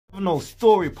No,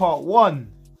 story part 1.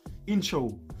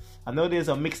 Intro. I know there's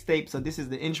a mixtape, so this is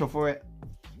the intro for it.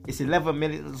 It's 11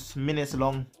 minutes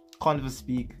long. Can't even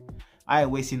speak. I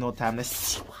ain't wasting no time. Let's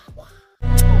see.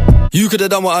 You could have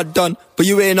done what I'd done, but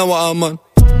you ain't know what I'm on.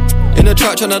 In the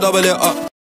track trying to double it up.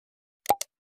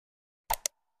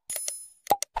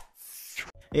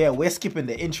 Yeah, we're skipping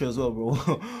the intro as well,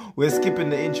 bro. We're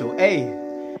skipping the intro. Hey,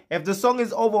 if the song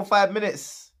is over 5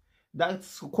 minutes,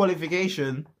 that's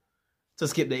qualification to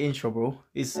skip the intro, bro.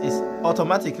 It's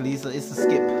automatically it's a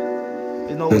skip.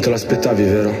 No non te l'aspettavi,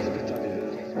 vero?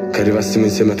 Che arrivassimo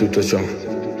insieme a tutto ciò.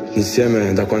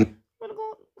 Insieme da quando...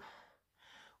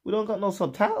 We don't got no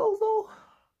subtitles though.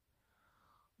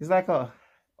 It's like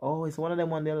it's one of them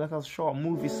one there like a short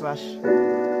movie slash.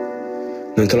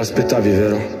 Non te l'aspettavi,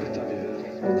 vero?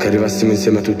 Che arrivassimo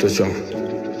insieme a tutto ciò.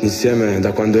 Insieme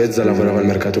da quando Ezza lavorava al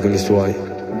mercato con i suoi.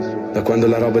 Da quando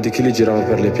la roba di Chili girava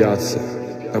per le piazze.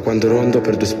 Da quando Rondo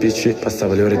per 2 spicci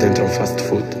passava le ore dentro a un fast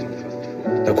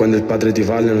food. Da quando il padre di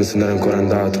Valle non se n'era ancora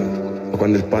andato. Da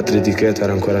quando il padre di Keta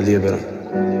era ancora libero.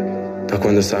 Da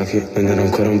quando Saki non era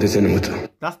ancora un detenuto.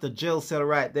 That's the jail cell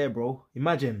right there, bro.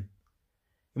 Imagine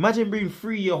being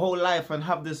free your whole life and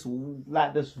have this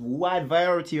wide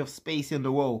variety of space in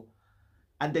the world.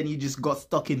 And then you just got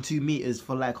stuck in 2 meters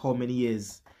for like how many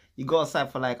years? You go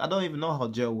outside for like, I don't even know how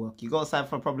jail work. You go outside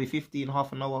for probably 15,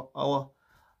 half an hour.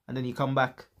 And then you come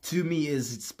back 2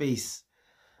 meters space.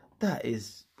 That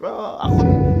is, bro.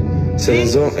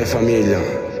 Sevenzo è famiglia.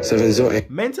 Sevenzo è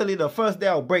mentally the first day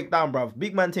I'll break down, bruv.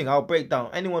 Big man thing, I'll break down.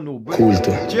 Anyone will break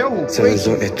culto. Jail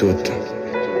Sevenzo è tutto.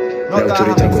 Le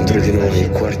autorità contro di noi, i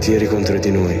quartieri contro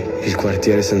di noi, il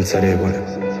quartiere senza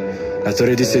regole. La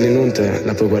torre di Selinunte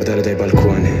la puoi guardare dai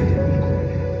balconi.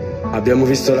 Abbiamo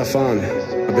visto la fame,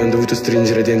 abbiamo dovuto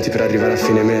stringere i denti per arrivare a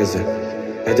fine mese.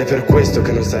 Ed è per questo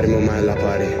che non saremo mai alla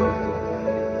pari.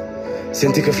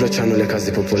 Senti che flocciano le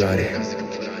case popolari.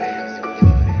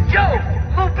 Yo,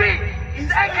 Lil B, he's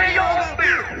angry, yo,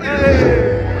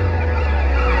 Hey.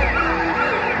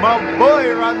 My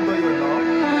boy Rando, you know.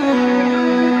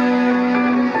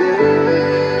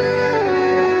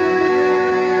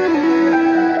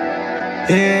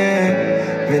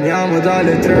 Veniamo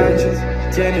dalle trenches,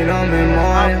 tienilo a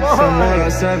memoria. Siamo la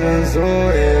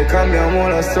Sevenzo e cambiamo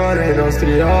la storia. I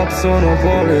nostri up sono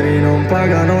poveri, non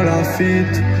pagano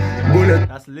l'affitto.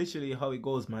 That's literally how it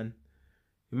goes, man.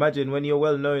 Imagine when you're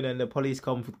well known and the police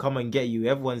come and get you.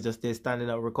 Everyone's just there standing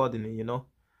up recording it, you know.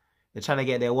 They're trying to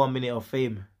get their 1 minute of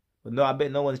fame. But no, I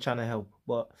bet no one's trying to help.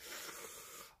 But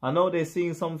I know they're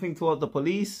seeing something towards the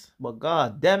police. But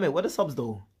god damn it, what the subs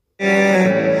though?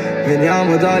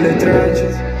 Veniamo dalle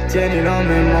trenches, tienilo a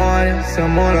memoria.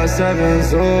 Siamo la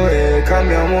Sevenzo e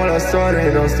cambiamo la storia.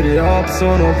 I nostri up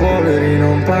sono poveri,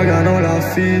 non pagano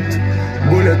l'affitto.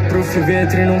 Bulletproof i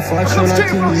vetri, non faccio la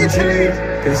team in giro.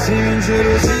 Che se mi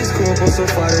ingelosisco posso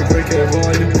fare quel che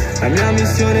voglio. La mia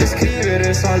missione è scrivere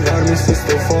e salvarmi su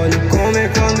sto foglio. Come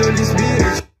quando gli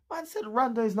sbirri. Man said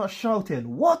Rando is not shouting.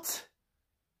 What?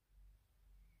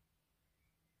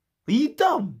 Are you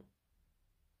dumb?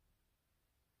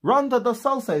 Rando the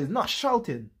salsa is not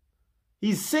shouting.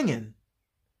 He's singing.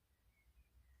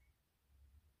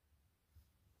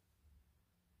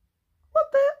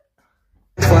 What the?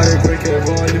 Fare quel che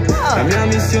voglio. La mia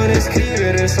missione è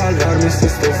scrivere e salvarmi su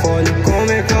sto foglio.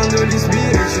 Come quando gli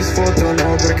sbirri ci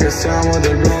sfottono perché siamo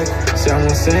del blocco. Siamo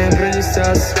sempre gli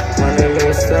stessi, ma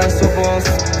nello stesso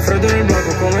posto. Freddo nel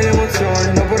blocco come le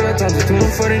emozioni. Dopo tanto tu non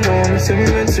fare i nomi, se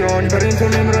mi menzioni perdi il tuo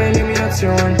membro alle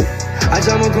eliminazioni.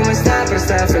 Agiamo come step per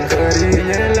Stephen Curry.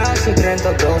 Gliene lascio 30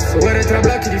 addosso. Guerre tra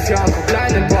blocchi di fianco,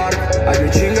 blind nel parco. Hai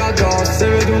 2 cinga addosso, se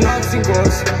vedo un ox in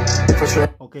corso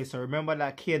faccio... Okay, so remember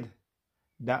that kid?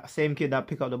 That same kid that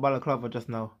picked up the balaclava just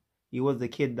now. He was the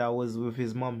kid that was with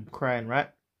his mom crying, right?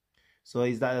 So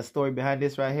is that the story behind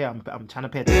this right here? I'm trying to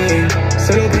pay attention.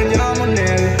 Se lo prendiamo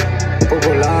nelle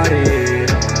popolari.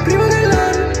 Prima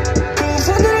dell'anno,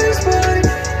 confondono gli spari.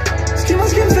 Schema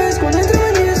fresco, quando entro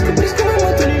e mi scoprisco le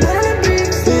mattoni, ma non è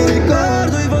bricks. Ti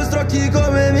ricordo i vostri occhi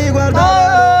come mi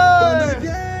guardavano. Quando i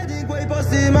piedi in quei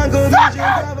posti manco mi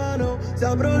c'entravano. Se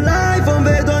apro l'iPhone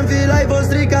vedo in fila i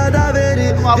vostri cadaveri.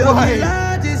 Gli occhi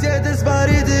lati siete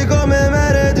spariti come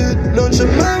Meredith. Non c'è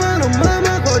mamma, non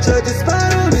mamma, coach ti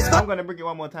sparo, mi sparo. I'm gonna bring it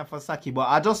one more time for Saki, but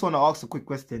I just want to ask a quick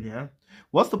question, yeah?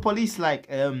 What's the police like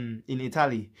in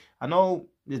Italy? I know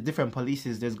there's different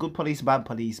polices, there's good police, bad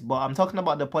police, but I'm talking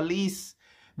about the police,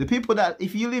 the people that,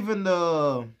 if you live in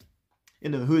the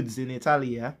hoods in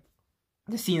Italy, yeah?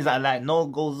 The scenes that like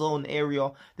no-go zone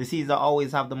area, the scenes that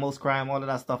always have the most crime, all of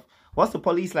that stuff. What's the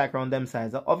police like around them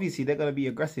sides? Obviously, they're going to be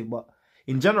aggressive, but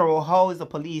in general, how is the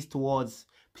police towards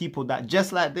people that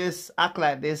just like this, act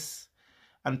like this,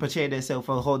 and portray themselves,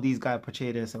 or how these guys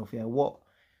portray themselves. Yeah, what?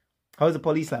 How's the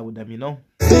police like with them, you know?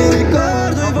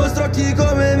 Ricordo i vostri occhi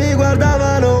come mi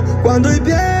guardavano, quando i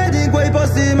piedi in quei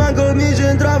posti manco mi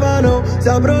c'entravano. Se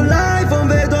apro l'iPhone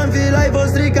vedo in fila i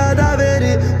vostri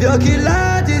cadaveri, vi ho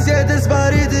killati, siete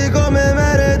spariti come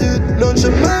Meredith. Non c'è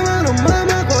mamma, non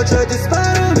mamma, qua c'è ti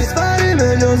sparo, mi spari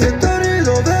meglio se torni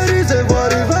doveri, se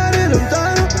vuoi arrivare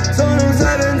lontano. Sono un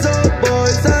 7 boy,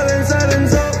 7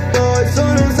 boy,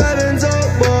 sono un 7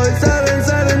 boy, 7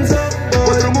 boy.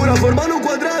 Quattro mura formano un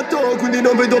quadrato, quindi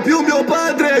non vedo più mio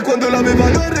padre. Quando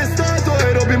l'avevano arrestato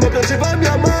ero bimbo, piaceva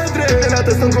mia madre. Nella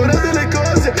testa ancora delle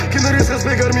cose che non riesco a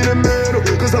spiegarmi nemmeno.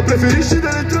 Cosa preferisci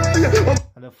delle troie?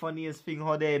 And the funniest thing,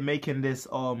 how they making this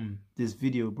this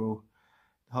video, bro.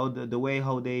 How the way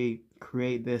how they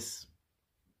create this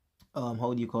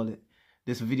how do you call it?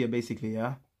 This video basically,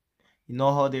 yeah. You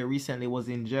know how they recently was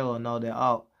in jail and now they're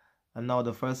out, and now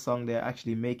the first song they're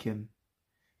actually making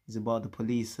is about the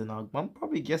police, and I'm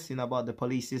probably guessing about the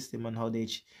police system and how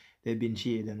they've been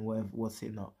cheated and what's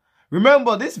it now.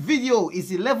 Remember, this video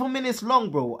is 11 minutes long,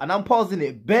 bro, and I'm pausing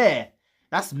it bare.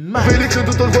 That's mad.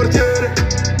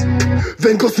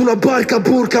 Vengo su una barca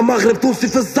burca, Maghreb tu si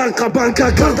fa stanca,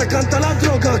 banca calda, canta la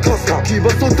droga costa. Chi va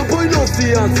sotto poi non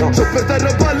si alza, c'ho per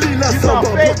terra balli la samba.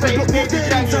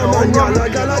 Magna la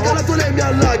gala tu lei mi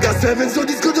allaga, se venzo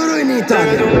disco d'oro in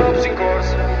Italia. Vedo un Robs in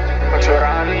corsa, faccio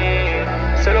rani,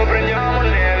 se lo prendiamo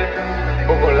nel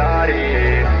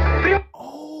popolari.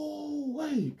 Oh,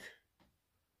 wait.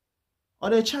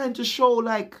 Are they trying to show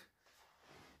like,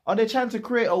 are they trying to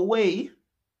create a way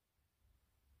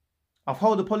of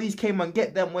how the police came and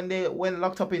get them when they went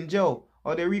locked up in jail?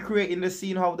 Or they recreating the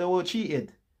scene how they were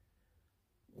cheated?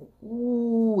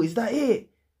 Ooh, is that it?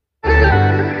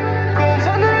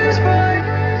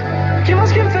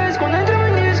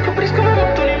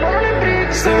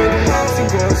 Se vedo un Robs in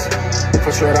corsa,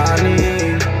 faccio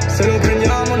rani, se lo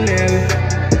prendiamo nel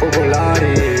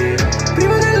popolari.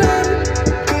 Prima dell'anno,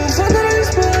 confondere gli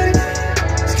spari,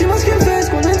 schema schiaffes,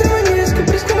 quando entriamo in gli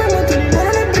scoprisco come mattoni, ma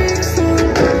non è Brixton.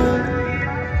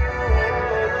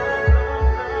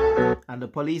 And the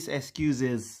police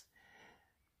excuses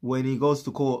when he goes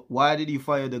to court, why did you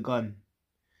fire the gun?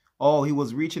 Oh, he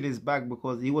was reaching his bag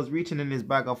because he was reaching in his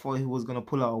bag. I thought he was going to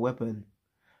pull out a weapon.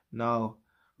 Now,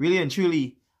 really and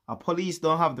truly, a police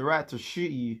don't have the right to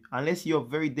shoot you unless you're a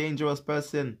very dangerous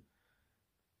person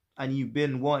and you've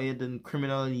been wanted and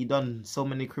criminal and you've done so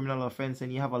many criminal offenses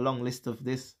and you have a long list of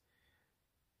this.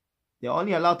 They're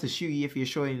only allowed to shoot you if you're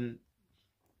showing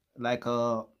like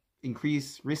a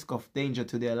increased risk of danger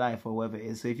to their life or whatever it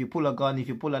is. So if you pull a gun, if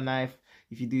you pull a knife,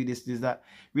 if you do this, that,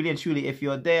 really and truly, if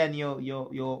you're there and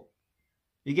you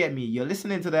get me, you're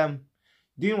listening to them,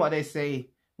 doing what they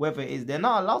say, whatever it is, they're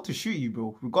not allowed to shoot you,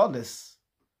 bro, regardless.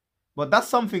 But that's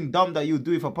something dumb that you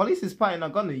do. If a police is pointing a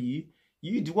gun at you,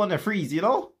 you do want to freeze, you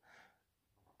know?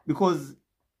 Because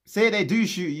say they do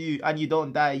shoot you and you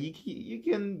don't die, you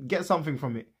can get something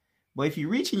from it. But if you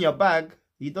reach in your bag,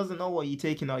 he doesn't know what you're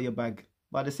taking out of your bag.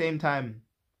 But at the same time,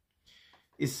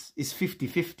 it's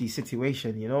 50-50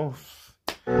 situation, you know?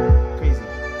 Crazy.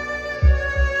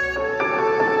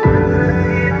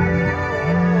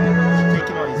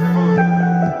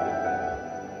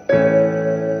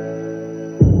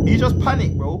 He just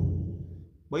panicked, bro.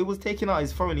 But he was taking out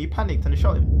his phone, he panicked and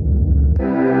shot him.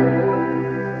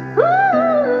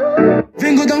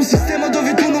 Vengo da un sistema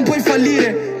dove tu non puoi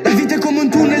fallire. La vita è come un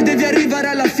tunnel, devi arrivare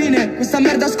alla fine. Questa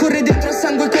merda scorre dentro a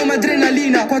sangue come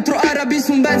adrenalina. 4 arabi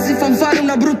su un Benz si fan fare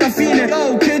una brutta fine.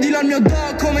 Oh, chiedilo al mio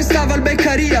doc come stava al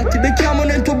Beccaria. Ti becchiamo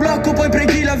nel tuo blocco, poi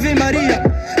preghi l'Ave Maria.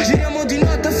 Giriamo di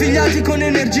notte affiliati con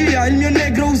energia. Il mio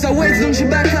negro usa Waze, non ci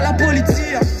becca la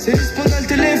polizia. Se risponde al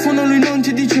telefono lui non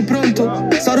ti dice pronto.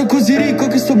 Sarò così ricco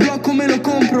che sto blocco me lo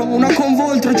compro. Una convo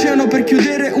oltreoceano per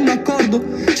chiudere un accordo.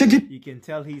 C'è chi... You can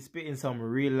tell he's spitting some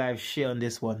real life shit on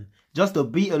this one. Just the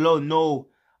beat alone,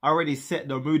 already set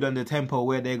the mood and the tempo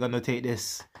where they're gonna take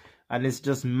this. And it's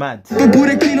just mad.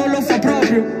 Pure chi non lo fa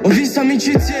proprio. Ho visto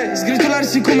amicizie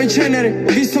sgretolarsi come cenere.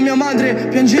 Ho visto mia madre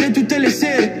piangere tutte le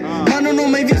sere. Ma non ho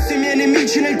mai visto i miei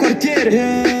nemici nel quartiere.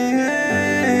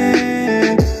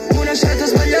 Una scelta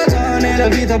sbagliata nella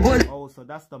vita. Oh, so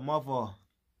that's the mother.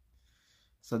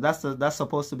 So that's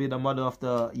supposed to be the mother of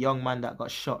the young man that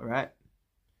got shot, right?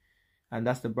 And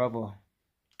that's the brother.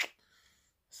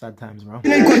 Sad times, bro.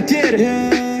 Nel quartiere.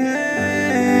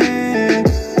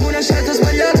 Una scelta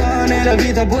sbagliata nella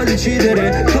vita può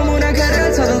decidere. Come una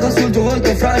carezza data sul tuo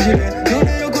volto fragile. Non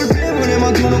ero colpevole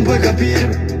ma tu non puoi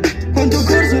capire quanto ho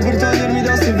corso per togliermi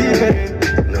da sto vivere.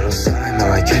 Non lo sai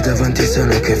mai Che davanti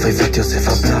sono che fai fatti o se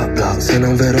fa bla bla. Se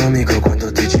non vero amico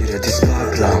quando ti gira e ti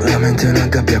sparla. La mente è una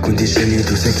gabbia quindi scegli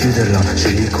tu se chiuderla.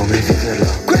 Scegli come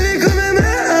viverla. Quelli come me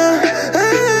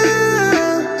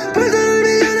portano il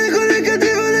milione con le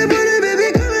cattive le buone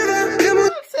baby come va. Siamo...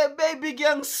 Said Baby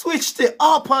Gang switched it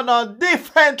up on a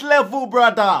different level,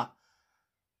 brother.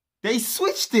 They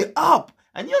switched it up.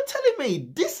 And you're telling me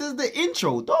this is the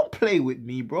intro. Don't play with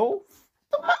me, bro.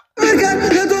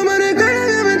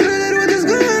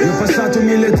 Io ho passato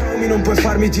 1000 traumi, non puoi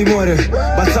farmi timore.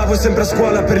 Balzavo sempre a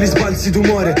scuola per gli sbalzi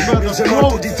d'umore. Io sono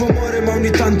morto di tumore ma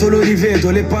ogni tanto lo rivedo.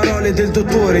 Le parole del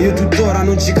dottore io tuttora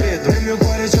non ci credo. Nel mio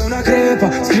cuore c'è una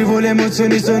crepa, scrivo le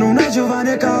emozioni, sono una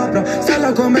giovane capra.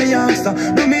 Stella come Youngsta,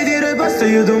 non mi dire basta,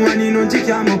 io domani non ti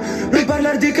chiamo. Non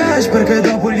parlar di cash perché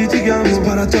dopo litighiamo.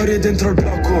 Sparatorie dentro il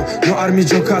blocco, no armi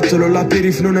giocattolo. La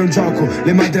perif non è un gioco,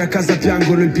 le madri a casa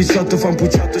piangono. Il picciotto fa un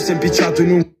pucciotto, si è impicciato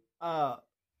in un...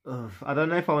 I don't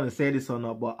know if I want to say this or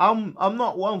not, but I'm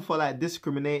not one for like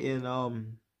discriminating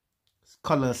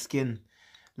color, skin,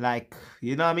 like,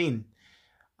 you know what I mean.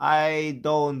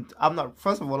 I'm not,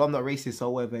 first of all, I'm not racist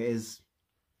or whatever it is.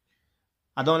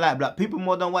 I don't like black people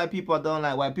more than white people. I don't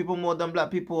like white people more than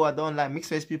black people. I don't like mixed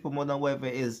race people more than whatever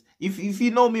it is. If you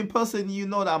know me in person, you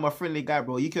know that I'm a friendly guy,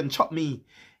 bro. You can chop me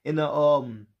in a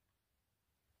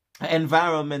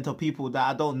environment of people that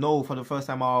I don't know for the first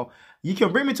time. You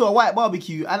can bring me to a white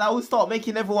barbecue and I will start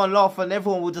making everyone laugh and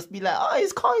everyone will just be like, oh,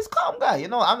 he's calm guy. You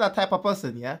know, I'm that type of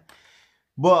person, yeah?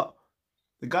 But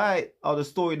the guy or the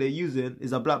story they're using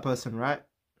is a black person, right?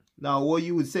 Now, what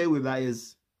you would say with that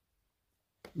is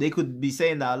they could be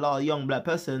saying that a lot of young black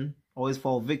person always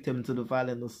fall victim to the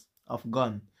violence of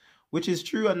gun, which is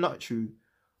true and not true.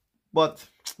 But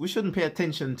we shouldn't pay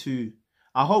attention to...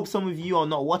 I hope some of you are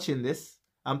not watching this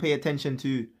and pay attention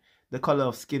to the color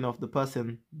of skin of the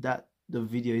person that the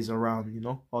video is around, you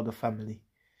know, or the family.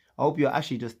 I hope you're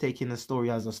actually just taking the story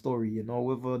as a story, you know,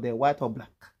 whether they're white or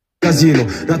black. Casino,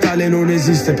 Natale non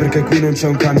esiste perché qui non c'è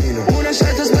un cammino. Una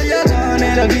scelta sbagliata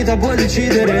nella vita può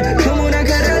decidere. Come una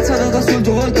carezza data sul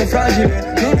tuo volto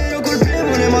fragile. Non ero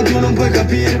colpevole ma tu non puoi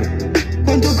capire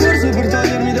quanto ho corso per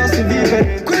togliermi da sto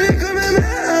vivere. Quelli come me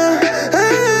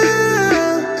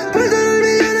portano il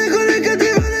milione con le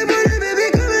cattive le buone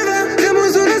baby come va. Siamo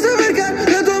su una supercar,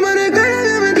 la tua mano è quella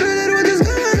mia mentre le ruote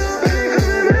sgommano.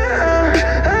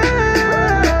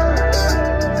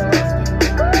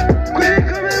 Quelli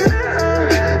come me.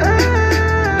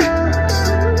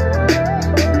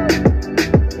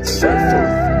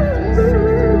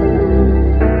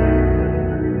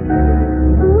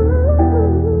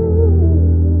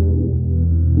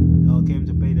 Y'all came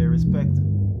to pay their respect.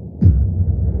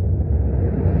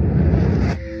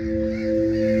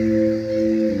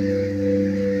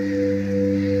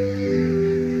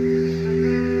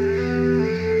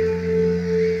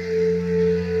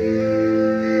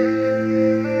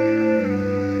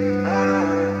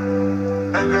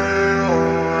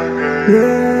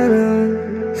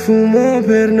 Fumo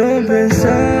per non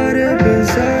pensare,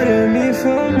 pensare mi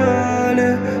fa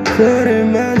male. Cuore in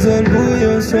mezzo al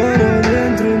buio, sono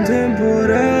dentro un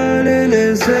temporale.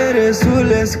 Le sere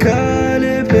sulle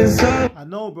scale, pensavo. I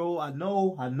know, bro, I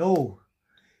know.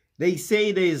 They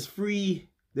say there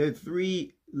are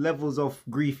three levels of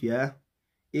grief, yeah?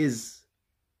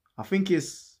 I think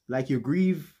it's like you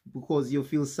grieve because you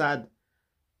feel sad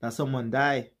that someone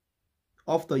died.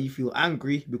 After you feel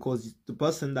angry because the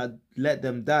person that let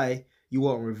them die, you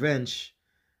want revenge.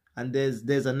 And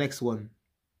there's a next one.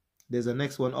 There's a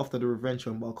next one after the revenge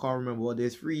one, but I can't remember. But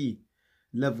there's 3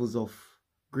 levels of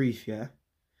grief, yeah?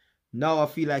 Now I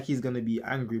feel like he's gonna be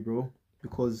angry, bro.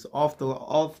 Because after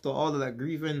all of that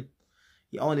grieving,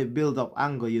 he only build up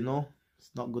anger, you know?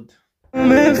 It's not good.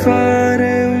 Come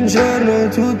fare un giorno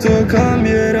tutto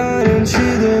cambierà, non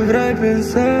ci dovrai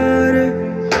pensare.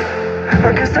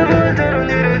 Anche stavolta non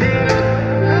dire di no.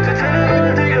 Tutte le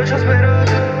volte io ci ho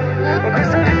sperato, ma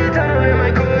questa vita non è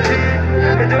mai così.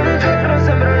 Ed ogni giorno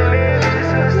sembrano lievi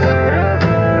se starò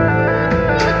qua.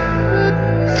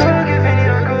 So che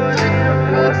finirà così,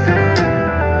 non basterà.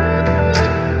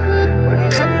 Ogni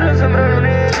giorno sembrano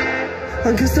lievi.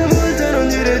 Anche stavolta non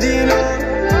dire di no.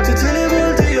 Tutte le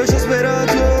volte io ci ho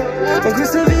sperato, ma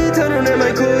questa vita non è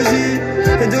mai così.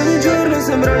 Ed ogni giorno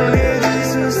sembrano lievi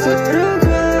se starò qua.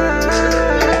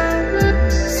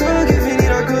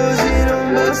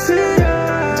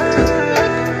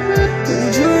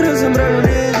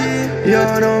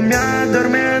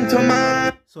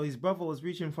 So his brother was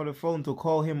reaching for the phone to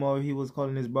call him, or he was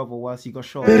calling his brother whilst he got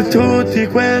shot. Per tutti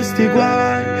questi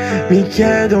guai Mi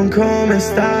chiedono come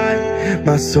stai,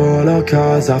 ma solo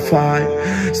cosa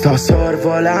fai. Sto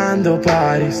sorvolando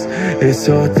Paris e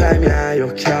sotto ai miei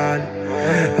occhiali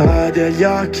ho degli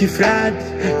occhi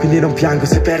freddi, quindi non piango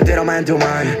se perderò mai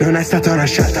domani. Non è stata una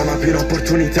scelta ma più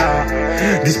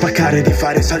un'opportunità di spaccare e di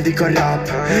fare soldi con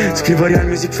rap. Scrivo real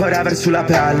music forever sulla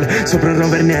pelle, sopra un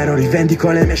rover nero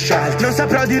rivendico le mie scelte. Non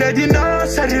saprò dire di no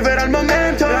se arriverà il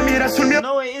momento. La mira sul mio...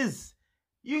 No, it is.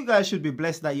 You guys should be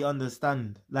blessed that you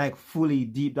understand, like, fully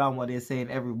deep down what they're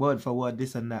saying, every word for word,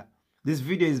 this and that. This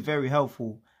video is very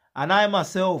helpful. And I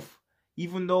myself,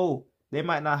 even though they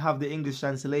might not have the English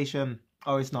translation,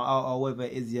 or it's not out, or whatever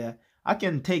it is, yeah, I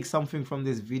can take something from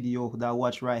this video that I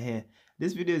watch right here.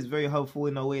 This video is very helpful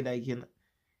in a way that you can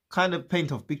kind of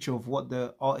paint a picture of what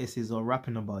the artist is or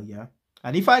rapping about, yeah.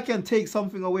 And if I can take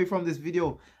something away from this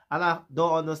video and I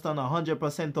don't understand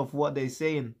 100% of what they're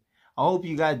saying, I hope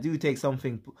you guys do take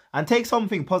something, and take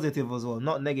something positive as well,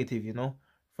 not negative, you know,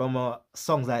 from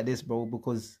songs like this, bro,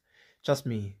 because trust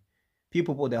me,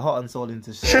 people put their heart and soul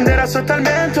into shit. Scenderà sotto al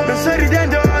mento, non sto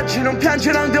ridendo oggi, non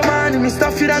piangerò un domani. Mi sto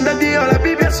affidando a Dio, la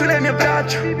Bibbia sulle mie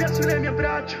braccia.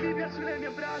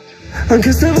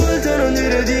 Anche stavolta non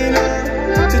dire di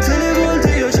no, tutte le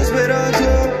volte io ci ho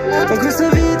sperato, ma questa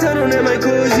vita non è mai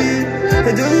così,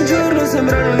 ed ogni giorno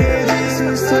sembra lunedì.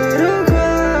 Se starò qua,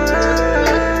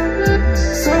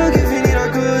 so che finirà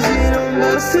così, non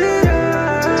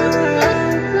basterà,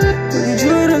 ogni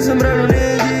giorno sembra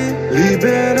lunedì,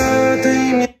 liberate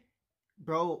i miei.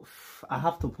 Bro, I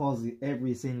have to pause it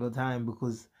every single time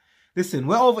because, listen,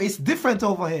 we're over. It's different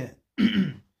over here.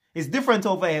 It's different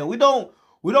over here. We don't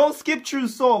skip through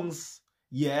songs,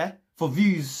 yeah, for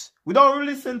views. We don't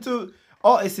listen to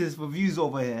artists for views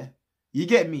over here. You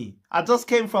get me? I just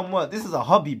came from work. This is a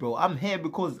hobby, bro. I'm here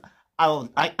because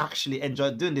I actually enjoy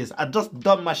doing this. I just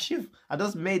done my shift. I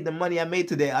just made the money I made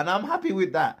today, and I'm happy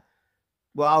with that.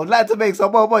 Well, I would like to make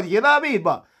some more money. You know what I mean?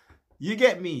 But you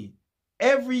get me?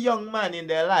 Every young man in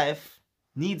their life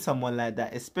needs someone like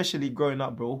that, especially growing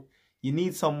up, bro. You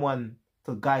need someone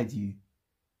to guide you.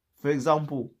 For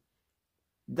example,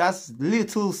 that's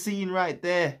little scene right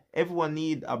there. Everyone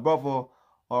need a brother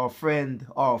or a friend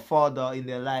or a father in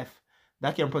their life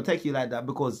that can protect you like that,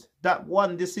 because that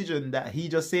one decision that he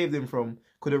just saved him from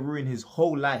could have ruined his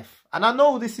whole life. And I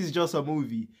know this is just a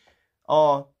movie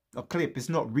or a clip. It's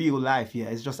not real life, yeah.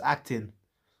 It's just acting.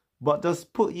 But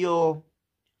just put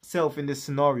yourself in this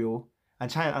scenario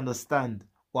and try and understand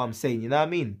what I'm saying. You know what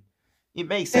I mean? It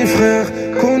makes sense.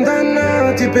 Frère,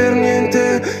 condannati per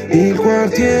niente, il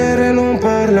quartiere non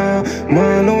parla,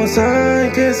 ma lo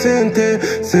sai che sente.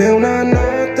 Se una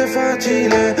notte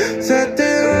facile, 7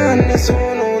 anni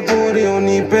sono duri,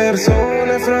 ogni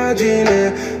persona è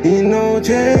fragile,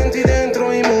 innocenti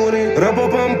dentro i muri.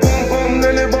 Rapapam pam pam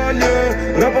nelle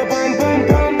baglie, rapapam pam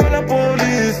pam alla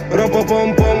police,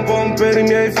 rapapam pam pam per i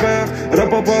miei frère,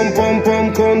 rapapam pam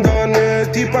pam condanne.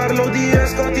 Ti parlo di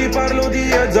esco, ti parlo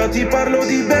di Ezza, ti parlo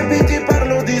di baby, ti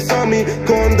parlo di Sami,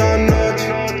 condannati.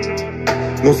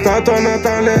 Lo Stato a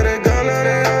Natale regala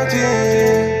reati.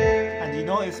 And you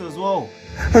notice as well,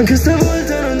 Anche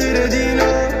stavolta non dire di no,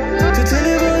 tutte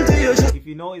le volte io ci... if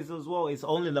you notice as well, it's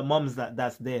only the mums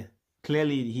that's there.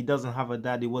 Clearly, he doesn't have a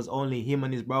dad. It was only him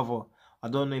and his brother. I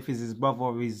don't know if it's his brother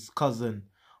or his cousin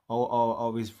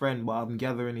or his friend, but I'm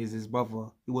gathering it's his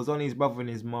brother. It was only his brother and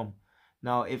his mum.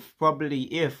 Now, if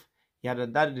he had a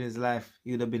dad in his life,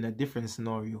 it would have been a different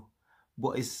scenario.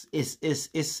 But it's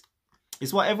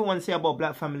what everyone say about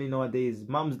black family nowadays.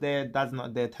 Mum's there, dad's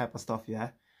not there type of stuff, yeah?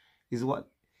 Is what,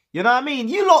 you know what I mean?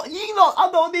 You lot, I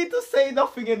don't need to say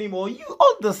nothing anymore. You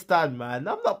understand, man.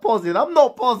 I'm not positive.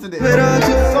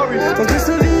 Sorry. Ma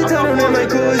questa vita non è mai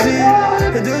così,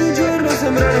 ed ogni giorno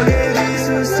sembra lunedì.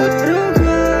 Se starò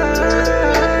qua,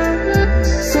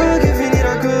 so che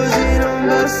finirà così, non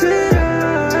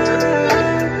basterà,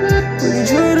 ogni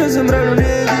giorno sembra lunedì.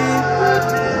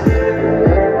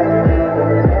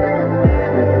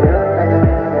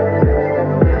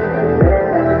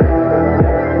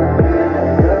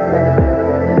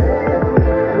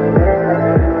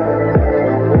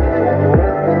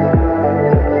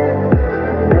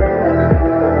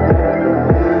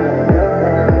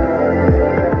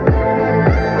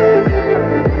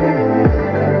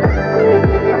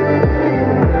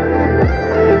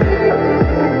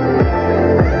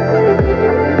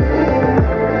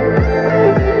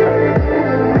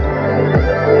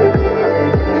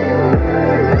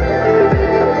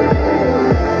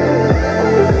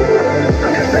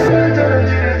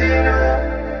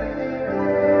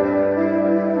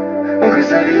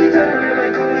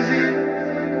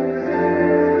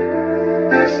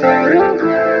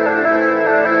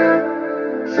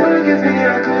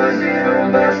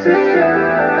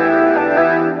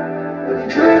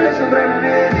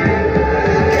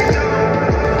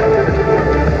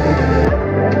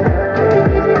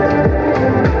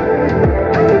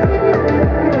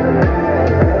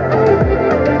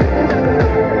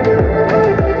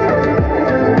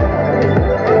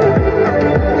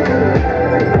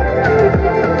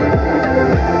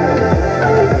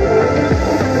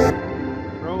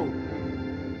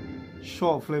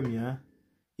 short film, yeah.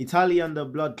 Italy and the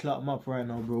blood clot map right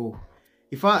now, bro.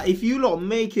 If you lot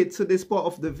make it to this part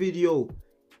of the video,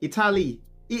 Italy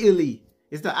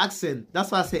is the accent. That's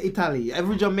why I say Italy.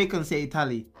 Every Jamaican say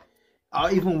Italy.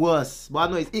 Or even worse, but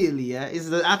I know it's Italy, yeah. It's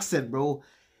the accent, bro.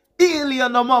 Italy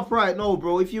on the map right now,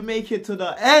 bro. If you make it to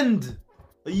the end,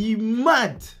 are you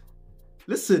mad?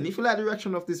 Listen, if you like the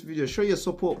reaction of this video, show your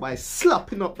support by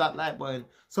slapping up that like button.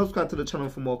 Subscribe to the channel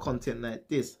for more content like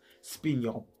this. Spin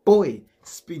your boy,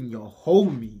 spin your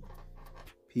homie.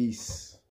 Peace.